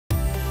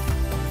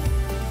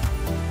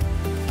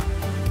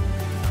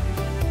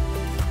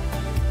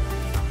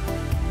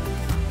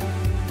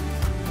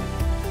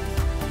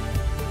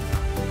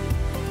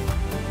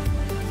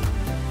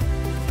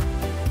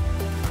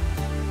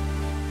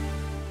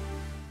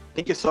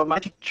Thank you so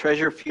much,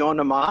 Treasurer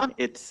Fiona Ma.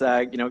 It's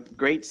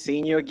great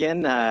seeing you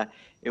again.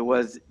 It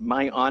was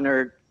my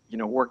honor,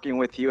 working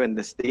with you in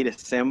the State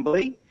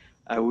Assembly.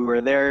 We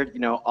were there,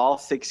 all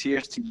 6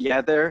 years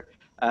together.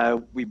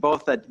 We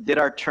both did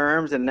our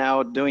terms and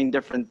now doing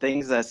different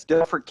things.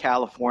 Still for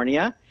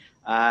California.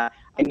 I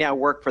now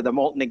work for the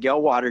Molten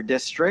Miguel Water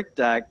District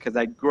because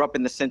I grew up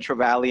in the Central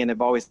Valley and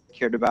have always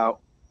cared about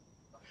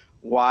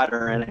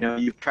water. And I know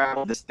you've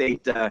traveled the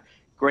state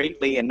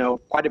greatly and know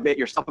quite a bit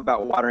yourself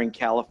about water in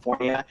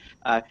California.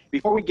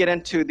 Before we get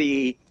into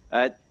the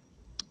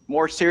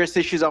more serious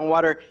issues on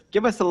water,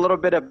 give us a little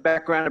bit of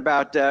background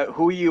about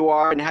who you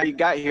are and how you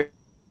got here,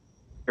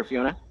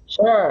 Fiona.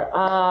 Sure.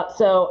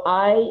 So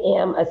I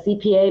am a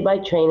CPA by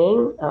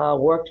training,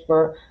 worked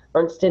for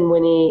Ernst &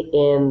 Winnie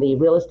in the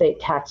real estate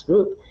tax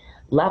group,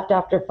 left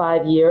after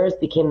 5 years,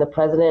 became the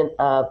president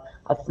of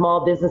a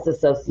small business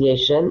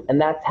association, and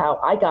that's how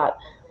I got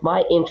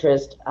my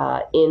interest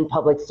in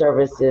public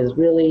services,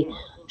 really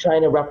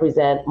trying to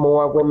represent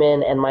more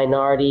women and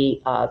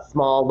minority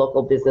small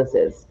local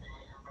businesses.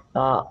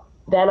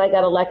 Then I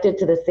got elected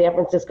to the San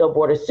Francisco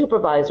Board of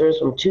Supervisors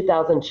from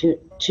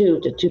 2002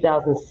 to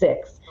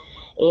 2006.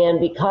 And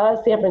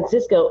because San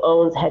Francisco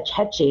owns Hetch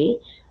Hetchy,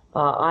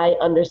 I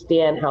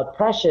understand how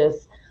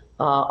precious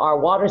our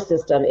water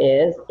system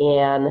is,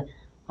 and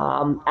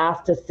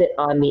asked to sit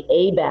on the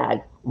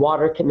ABAG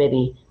Water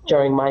Committee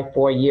during my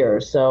 4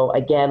 years. So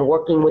again,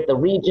 working with the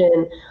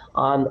region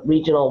on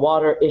regional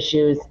water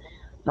issues.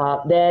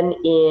 Then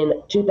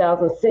in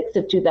 2006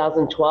 to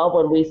 2012,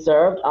 when we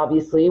served,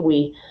 obviously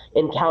we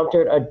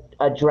encountered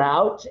a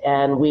drought,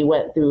 and we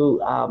went through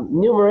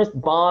numerous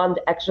bond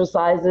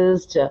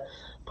exercises to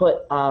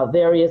put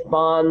various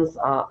bonds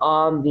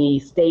on the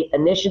state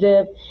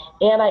initiative.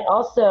 And I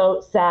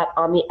also sat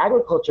on the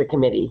Agriculture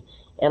Committee.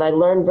 And I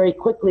learned very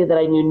quickly that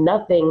I knew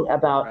nothing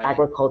about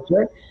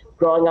agriculture.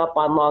 Growing up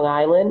on Long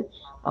Island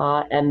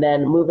and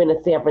then moving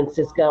to San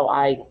Francisco,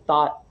 I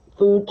thought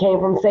food came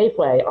from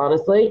Safeway,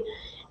 honestly.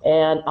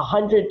 And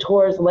 100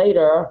 tours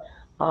later,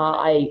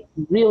 I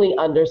really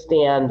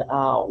understand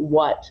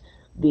what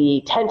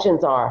the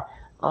tensions are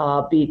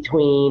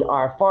between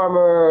our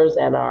farmers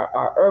and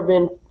our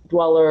urban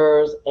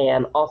dwellers.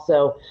 And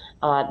also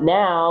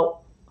now,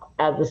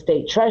 as the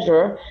state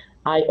treasurer,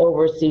 I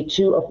oversee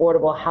 2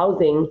 affordable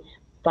housing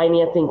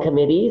financing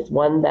committees,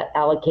 one that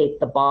allocates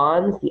the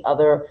bonds, the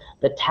other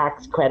the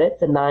tax credits,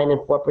 the 9% and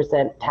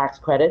 4% tax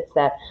credits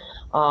that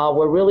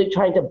we're really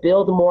trying to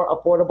build more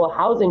affordable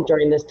housing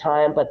during this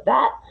time, but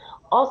that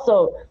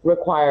also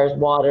requires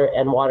water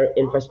and water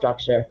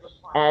infrastructure.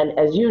 And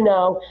as you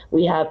know,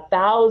 we have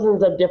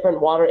thousands of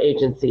different water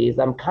agencies.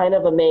 I'm kind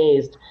of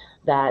amazed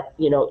that,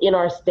 in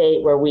our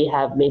state where we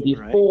have maybe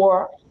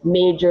 4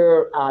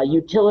 major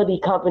utility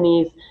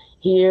companies,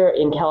 here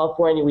in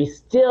California, we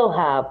still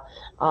have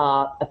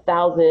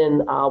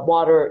 1,000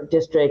 water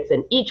districts,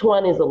 and each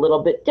one is a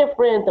little bit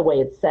different, the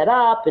way it's set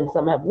up, and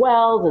some have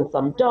wells and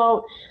some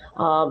don't.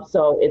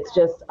 So it's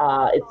just,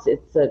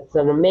 it's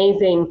an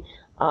amazing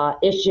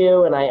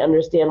issue, and I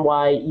understand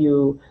why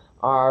you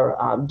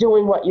are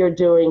doing what you're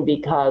doing,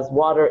 because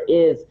water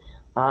is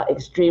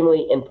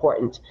extremely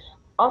important.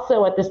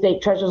 Also at the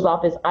State Treasurer's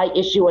Office, I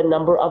issue a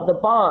number of the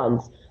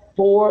bonds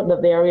for the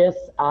various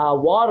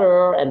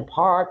water and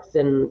parks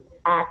and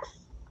acts,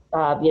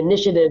 the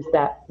initiatives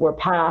that were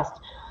passed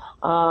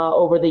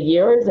over the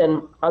years.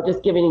 And I'll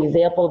just give you an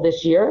example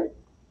this year.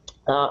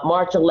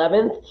 March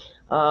 11th,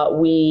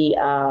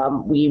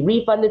 we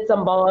refunded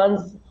some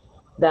bonds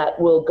that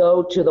will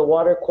go to the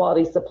Water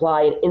Quality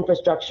Supply and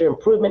Infrastructure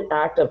Improvement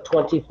Act of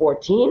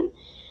 2014.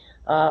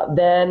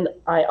 Then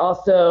I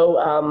also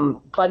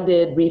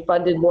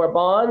refunded more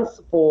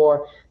bonds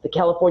for the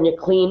California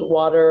Clean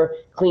Water,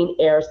 Clean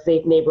Air,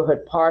 Safe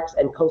Neighborhood Parks,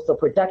 and Coastal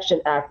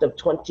Protection Act of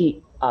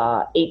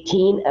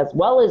 2018, as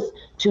well as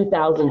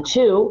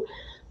 2002.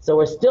 So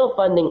we're still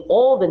funding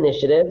old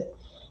initiatives.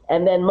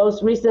 And then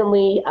most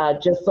recently,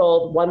 just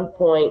sold about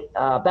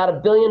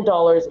 $1 billion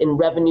in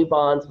revenue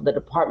bonds for the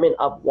Department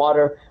of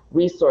Water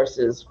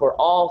Resources for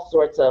all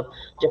sorts of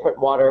different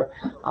water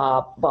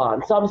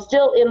bonds. So I'm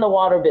still in the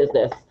water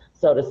business,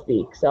 so to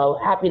speak. So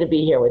happy to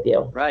be here with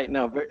you. Right.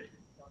 No,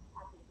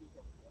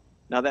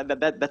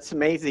 that's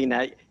amazing.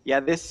 Yeah,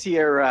 this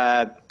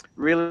year,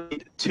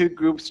 really 2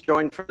 groups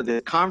joined for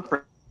the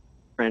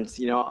conference.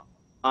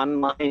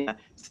 Online,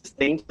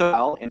 Sustained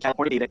Soil and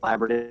California Data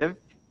Collaborative.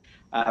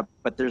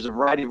 But there's a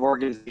variety of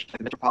organizations,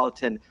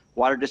 Metropolitan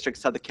Water District,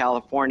 Southern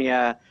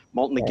California,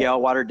 Molten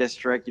Miguel Water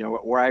District,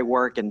 where I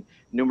work, and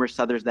numerous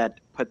others that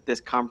put this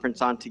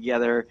conference on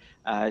together.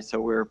 So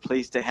we're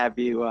pleased to have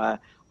you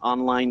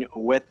online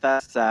with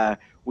us.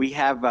 We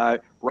have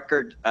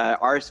record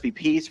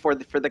RSVPs for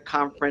the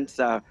conference,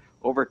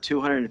 over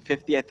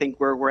 250, I think,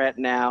 where we're at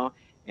now.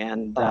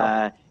 And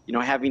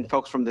having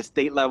folks from the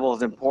state level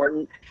is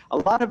important. A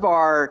lot of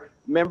our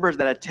members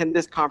that attend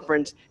this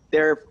conference,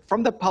 they're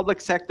from the public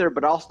sector,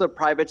 but also the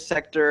private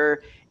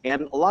sector.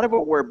 And a lot of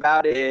what we're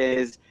about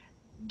is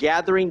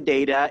gathering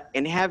data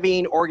and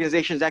having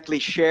organizations actually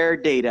share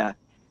data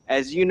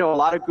as you know, a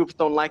lot of groups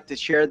don't like to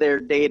share their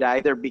data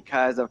either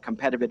because of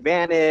competitive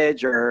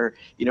advantage or,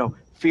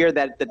 fear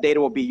that the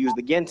data will be used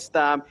against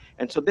them.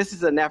 And so this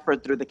is an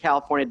effort through the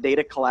California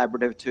Data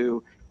Collaborative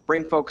to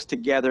bring folks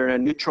together in a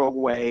neutral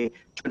way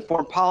to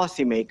inform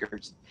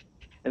policymakers.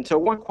 And so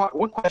one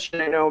question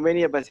I know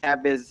many of us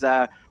have is,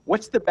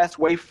 what's the best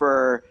way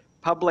for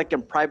public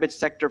and private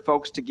sector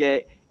folks to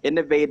get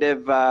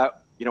innovative,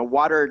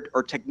 water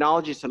or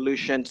technology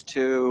solutions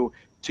to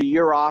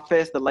your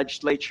office, the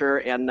legislature,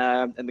 and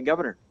the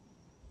governor?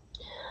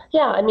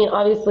 Yeah, I mean,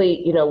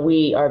 obviously,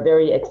 we are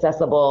very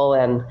accessible,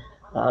 and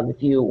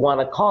if you want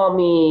to call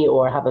me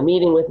or have a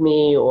meeting with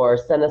me or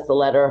send us a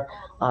letter,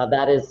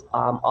 that is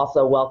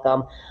also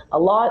welcome. A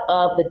lot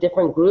of the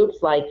different groups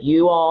like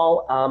you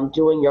all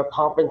doing your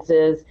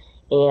conferences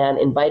and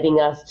inviting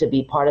us to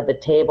be part of the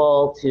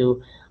table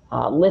to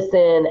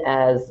listen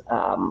as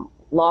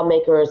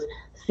lawmakers.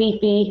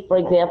 CFE, for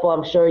example,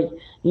 I'm sure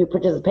you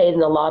participate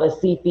in a lot of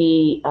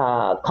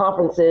CFE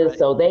conferences,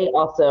 so they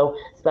also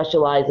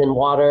specialize in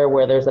water,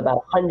 where there's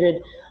about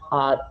 100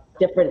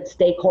 different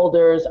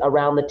stakeholders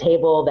around the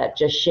table that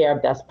just share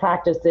best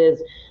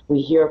practices. We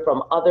hear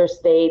from other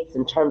states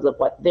in terms of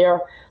what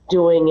they're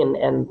doing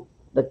and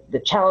the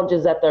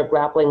challenges that they're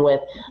grappling with,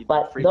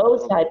 but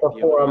those type of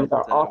forums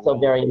are also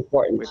very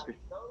important.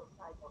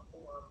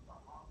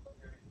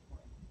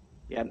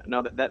 Yeah,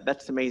 no,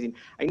 that's amazing.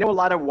 I know a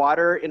lot of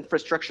water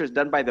infrastructure is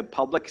done by the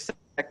public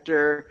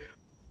sector.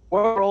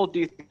 What role do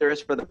you think there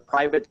is for the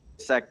private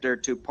sector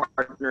to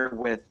partner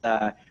with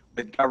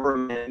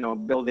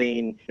government,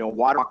 building,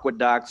 water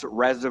aqueducts,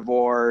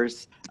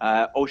 reservoirs,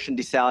 ocean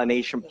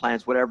desalination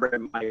plants, whatever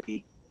it might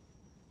be?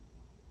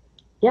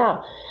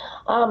 Yeah,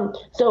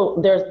 so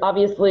there's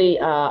obviously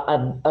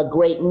a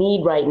great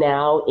need right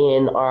now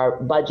in our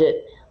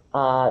budget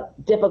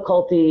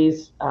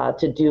difficulties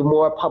to do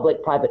more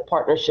public-private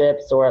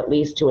partnerships, or at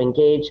least to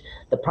engage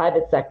the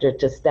private sector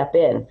to step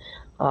in.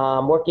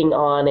 Working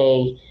on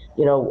a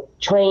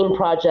train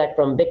project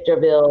from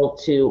Victorville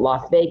to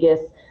Las Vegas.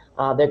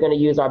 They're going to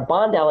use our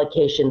bond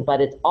allocation,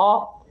 but it's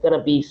all going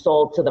to be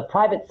sold to the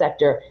private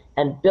sector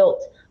and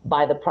built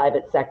by the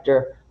private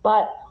sector,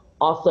 but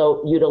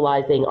also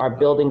utilizing our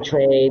building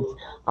trades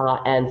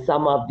and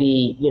some of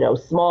the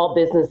small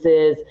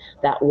businesses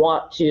that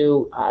want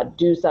to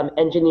do some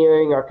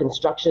engineering or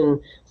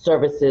construction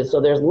services. So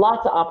there's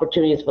lots of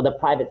opportunities for the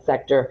private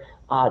sector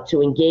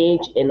to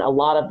engage in a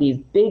lot of these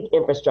big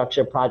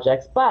infrastructure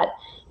projects. But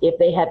if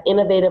they have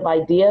innovative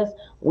ideas,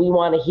 we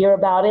want to hear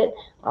about it.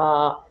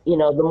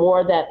 The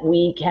more that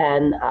we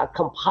can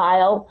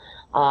compile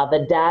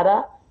the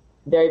data,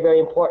 very, very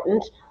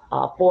important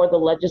for the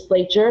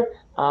legislature,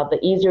 the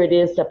easier it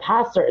is to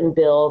pass certain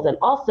bills and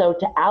also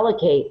to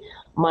allocate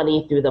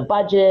money through the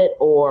budget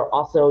or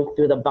also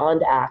through the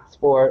bond acts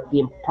for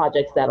the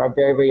projects that are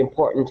very, very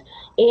important.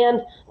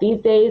 And these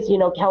days,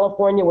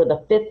 California, we're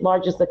the 5th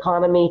largest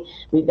economy.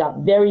 We've got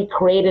very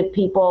creative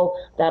people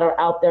that are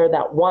out there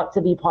that want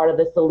to be part of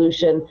the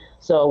solution.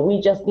 So we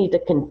just need to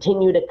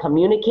continue to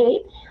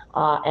communicate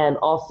and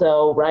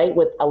also, right,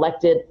 with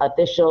elected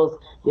officials,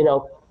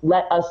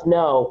 let us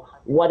know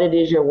what it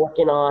is you're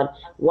working on,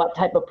 what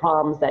type of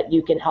problems that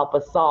you can help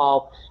us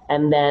solve,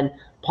 and then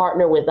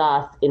partner with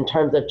us in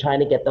terms of trying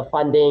to get the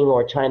funding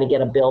or trying to get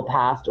a bill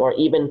passed or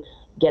even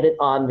get it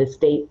on the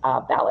state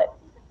ballot.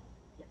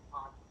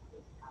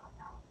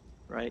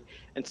 Right.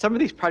 And some of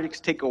these projects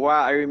take a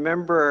while. I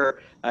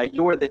remember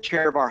you were the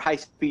chair of our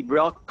high-speed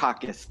rail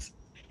caucus,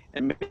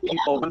 and many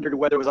people wondered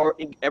whether it was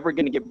ever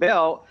going to get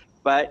built.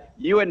 But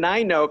you and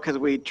I know, because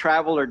we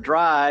travel or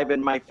drive,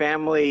 and my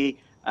family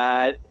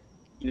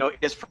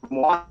is from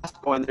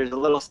Wasco, and there's a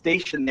little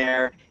station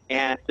there,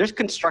 and there's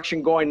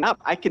construction going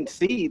up. I can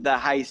see the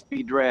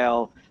high-speed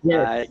rail,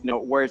 Yes.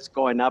 Where it's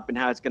going up and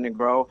how it's going to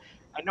grow.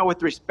 I know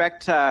with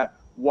respect to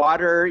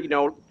water,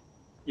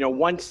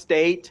 one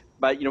state,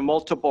 but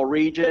multiple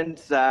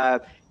regions.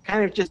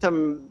 Kind of just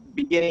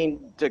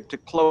beginning to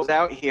close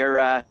out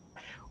here.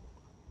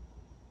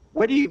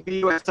 What do you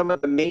view as some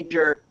of the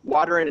major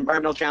water and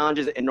environmental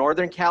challenges in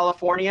Northern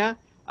California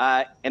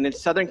and in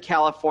Southern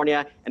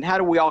California, and how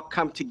do we all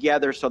come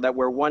together so that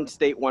we're one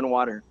state, one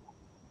water?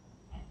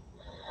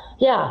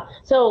 Yeah,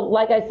 so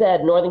like I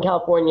said, Northern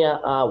California,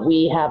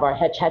 we have our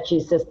Hetch Hetchy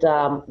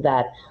system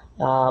that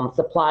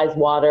supplies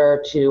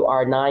water to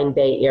our 9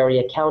 Bay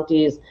Area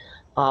counties.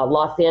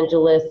 Los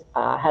Angeles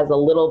has a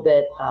little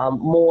bit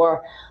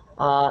more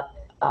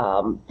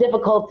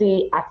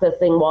difficulty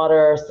accessing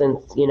water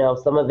since,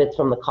 some of it's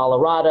from the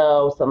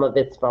Colorado, some of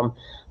it's from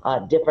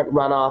different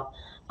runoff.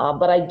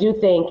 But I do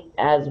think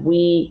as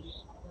we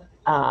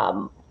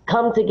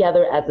come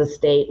together as a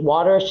state,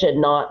 water should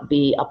not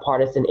be a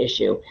partisan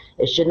issue.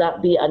 It should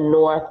not be a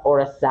north or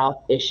a south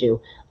issue.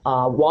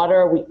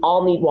 Water, we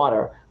all need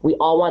water. We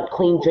all want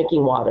clean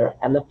drinking water.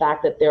 And the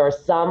fact that there are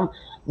some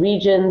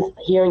regions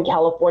here in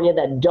California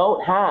that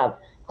don't have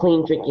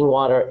clean drinking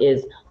water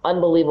is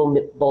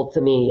unbelievable to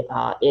me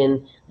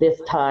in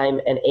this time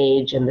and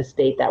age and the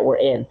state that we're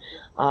in.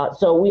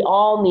 So we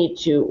all need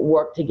to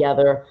work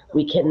together.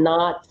 We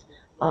cannot,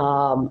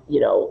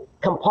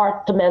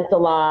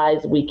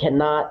 compartmentalize. We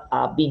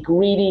cannot be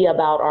greedy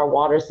about our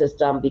water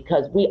system,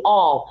 because we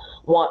all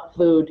want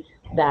food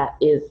that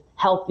is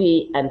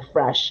healthy and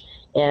fresh.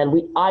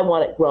 And I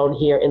want it grown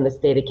here in the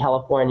state of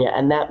California.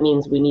 And that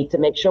means we need to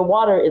make sure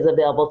water is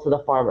available to the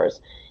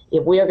farmers.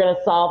 If we are going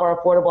to solve our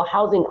affordable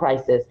housing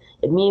crisis,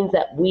 it means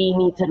that we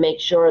need to make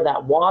sure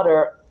that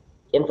water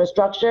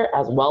infrastructure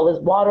as well as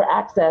water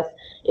access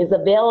is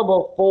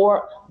available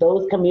for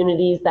those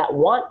communities that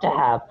want to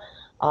have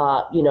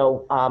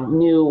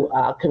new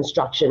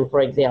construction,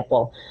 for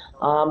example.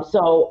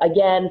 So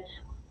again,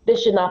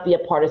 this should not be a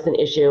partisan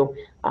issue.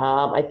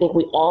 I think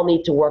we all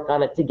need to work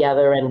on it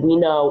together, and we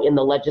know in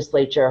the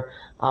legislature,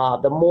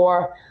 the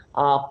more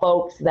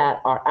folks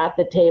that are at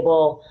the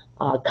table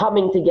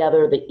coming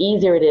together, the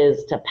easier it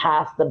is to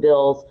pass the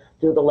bills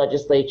through the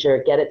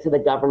legislature, get it to the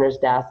governor's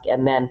desk,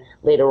 and then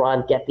later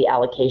on get the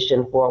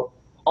allocation for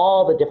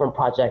all the different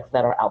projects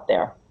that are out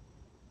there.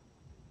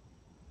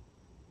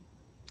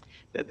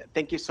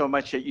 Thank you so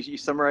much. You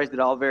summarized it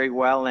all very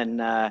well.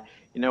 And,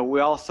 we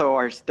also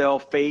are still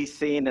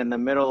facing in the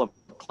middle of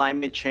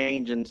climate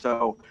change. And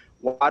so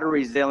water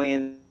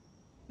resilience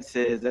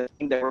is a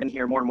thing that we're going to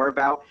hear more and more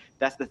about.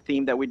 That's the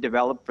theme that we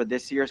developed for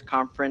this year's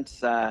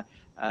conference,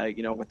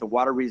 with the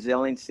water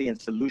resiliency and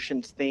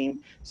solutions theme.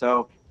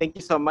 So thank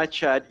you so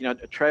much,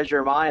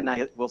 Treasurer Ma, and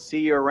I will see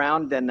you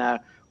around, and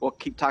we'll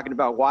keep talking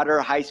about water,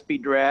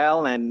 high-speed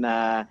rail, and,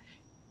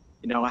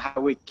 how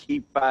we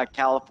keep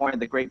California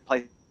the great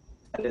place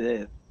that it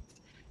is.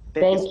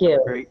 Thank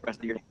you. Great rest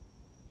of your day.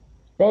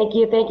 Thank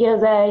you,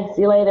 Jose.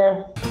 See you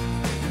later.